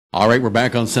All right, we're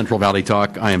back on Central Valley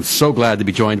Talk. I am so glad to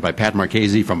be joined by Pat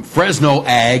Marchese from Fresno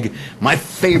Ag, my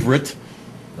favorite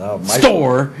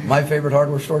store. My favorite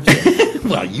hardware store, too.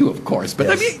 Well, you, of course.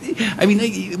 But yes. I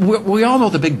mean, we all know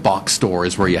the big box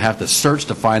stores where you have to search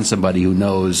to find somebody who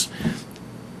knows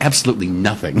absolutely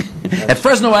nothing. At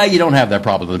Fresno Ag, you don't have that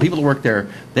problem. The people who work there,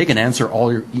 they can answer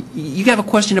all your... You have a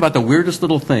question about the weirdest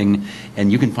little thing,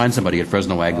 and you can find somebody at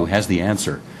Fresno Ag who has the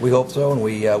answer. We hope so, and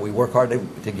we work hard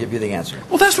to give you the answer.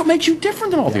 Well, that's what makes you different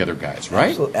than all the other guys,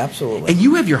 right? Absolutely. And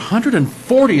you have your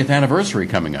 140th anniversary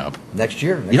coming up. Next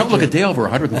year. You don't look a day over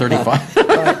 135.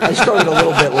 I started a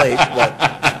little bit late,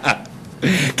 but...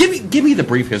 Give me the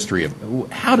brief history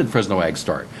of how did Fresno Ag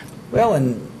start? Well,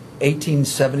 in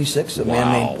 1876, a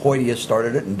man named Poitier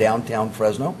started it in downtown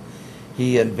Fresno.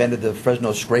 He invented the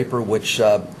Fresno scraper, which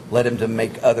led him to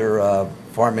make other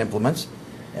farm implements.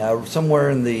 Somewhere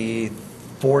in the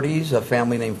 40s, a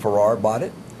family named Farrar bought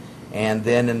it. And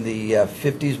then in the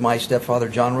 50s, my stepfather,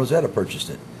 John Rosetta,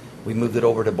 purchased it. We moved it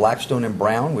over to Blackstone and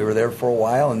Brown. We were there for a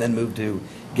while, and then moved to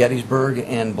Gettysburg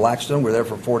and Blackstone. We were there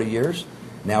for 40 years.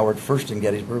 Now we're at First in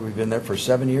Gettysburg. We've been there for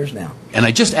 7 years now. And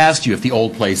I just asked you if the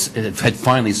old place had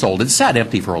finally sold. It sat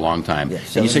empty for a long time.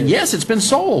 Yes, and you said, yes, it's been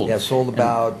sold. Yeah, sold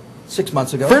about 6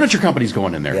 months ago. Furniture company's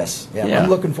going in there. Yes. Yeah. I'm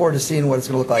looking forward to seeing what it's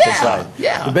going to look like inside.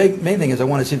 Yeah. The main thing is I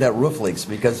want to see that roof leaks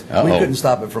because we couldn't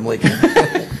stop it from leaking.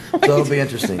 So it'll be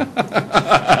interesting.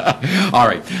 All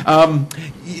right.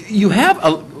 You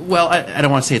have well, I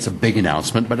don't want to say it's a big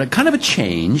announcement, but a kind of a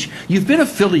change. You've been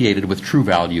affiliated with True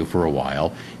Value for a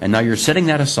while, and now you're setting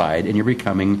that aside, and you're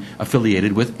becoming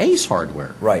affiliated with Ace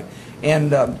Hardware. Right.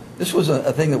 And this was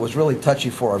a thing that was really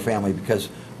touchy for our family because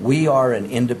we are an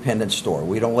independent store.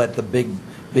 We don't let the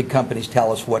big companies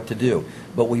tell us what to do,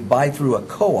 but we buy through a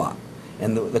co-op.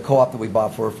 And the co-op that we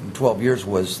bought for 12 years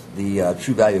was the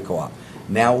True Value co-op.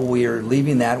 Now we're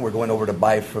leaving that, and we're going over to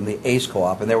buy from the Ace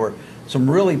co-op, and there were some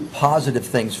really positive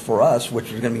things for us,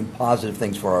 which are going to mean positive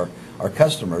things for our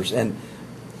customers. And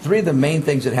three of the main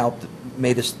things that helped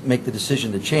made us make the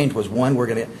decision to change was, one, we're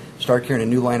going to start carrying a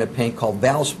new line of paint called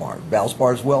Valspar.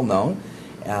 Valspar is well known,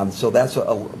 so that's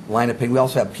a line of paint. We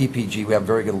also have PPG. We have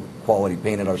very good quality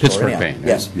paint at our store. Pittsburgh paint.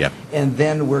 Yes. Yep. And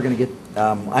then we're going to get,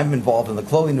 I'm involved in the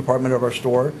clothing department of our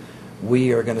store.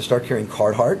 We are going to start carrying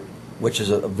Carhartt, which is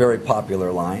a very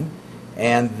popular line.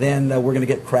 And then we're going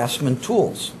to get Craftsman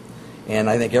tools. And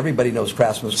I think everybody knows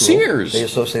Craftsman tools. Sears. They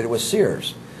associate it with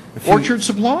Sears. Orchard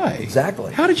Supply.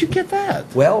 Exactly. How did you get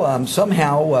that? Well,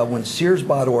 somehow when Sears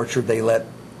bought Orchard, they let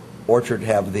Orchard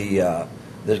have the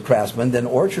Craftsman. Then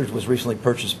Orchard was recently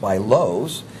purchased by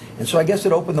Lowe's. And so I guess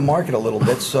it opened the market a little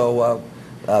bit. So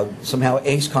somehow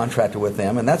Ace contracted with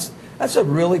them. And that's a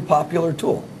really popular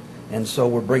tool. And so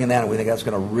we're bringing that, and we think that's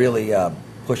going to really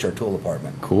push our tool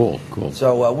department. Cool.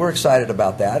 So we're excited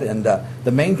about that. And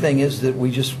the main thing is that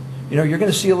we just, you're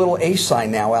going to see a little Ace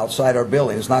sign now outside our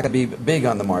building. It's not going to be big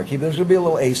on the marquee, but there's going to be a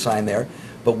little Ace sign there.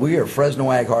 But we are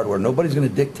Fresno Ag Hardware. Nobody's going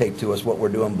to dictate to us what we're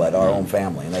doing but our own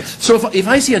family. And that's so if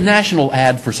I see a national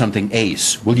ad for something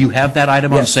Ace, will you have that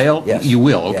item on sale? Yes. You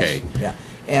will, okay. Yes. Yeah.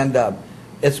 And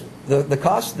it's the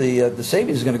cost, the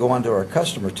savings is going to go on to our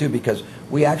customer, too, because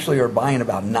we actually are buying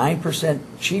about 9%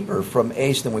 cheaper from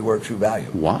Ace than we were at True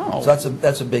Value. Wow. So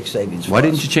that's a big savings for us. Why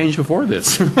didn't you change before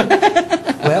this?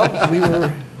 Well,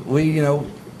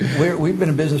 we've been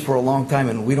in business for a long time,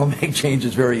 and we don't make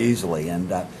changes very easily.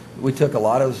 And we took a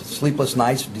lot of sleepless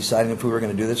nights deciding if we were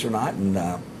going to do this or not,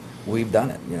 and we've done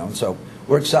it. And so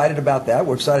we're excited about that.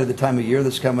 We're excited the time of year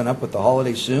that's coming up with the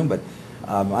holidays soon. But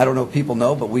I don't know if people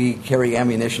know, but we carry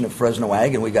ammunition at Fresno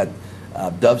Ag, and we got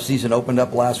dove season opened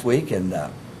up last week, and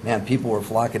man, people were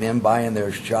flocking in buying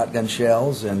their shotgun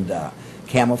shells and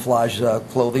camouflage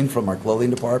clothing from our clothing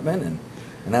department, and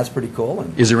that's pretty cool.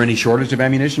 And is there any shortage of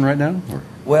ammunition right now? Or?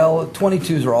 Well,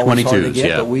 22s are always hard to get,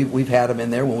 yeah. but we've had them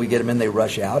in there. When we get them in, they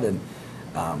rush out, and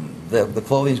the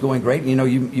clothing's going great.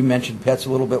 You mentioned pets a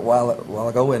little bit while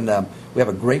ago, and we have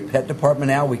a great pet department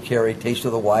now. We carry Taste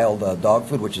of the Wild dog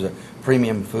food, which is a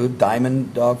premium food,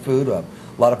 Diamond dog food, a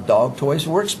lot of dog toys. So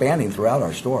we're expanding throughout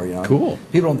our store. Cool.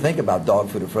 People don't think about dog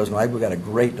food at Fresno Ag. We've got a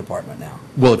great department now.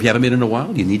 Well, if you haven't been in a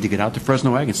while, you need to get out to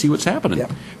Fresno Ag and see what's happening.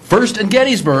 Yep. First in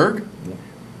Gettysburg. Yep.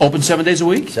 Open 7 days a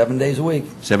week? 7 days a week.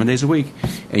 7 days a week.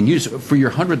 And you, for your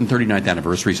 139th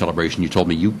anniversary celebration, you told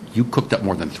me you cooked up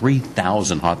more than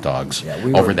 3,000 hot dogs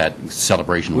over that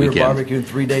celebration weekend. We were barbecuing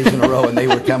 3 days in a row, and they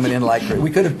were coming in like crazy.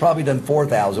 We could have probably done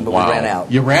 4,000, but we ran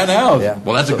out. You ran out? Yeah.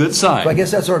 Well, that's a good sign. So I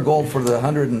guess that's our goal for the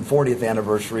 140th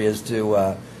anniversary is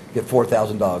to get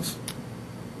 4,000 dogs.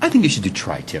 I think you should do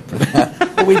tri-tip for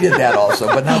that. Well, we did that also,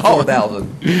 but not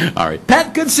 4,000. All right.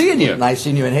 Pat, good seeing you. Nice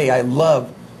seeing you. And, hey, I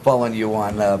love following you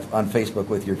on Facebook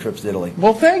with your trips to Italy.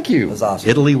 Well, thank you. It was awesome.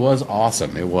 Italy was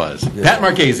awesome. It was. Yeah. Pat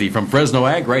Marchese from Fresno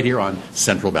Ag right here on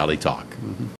Central Valley Talk.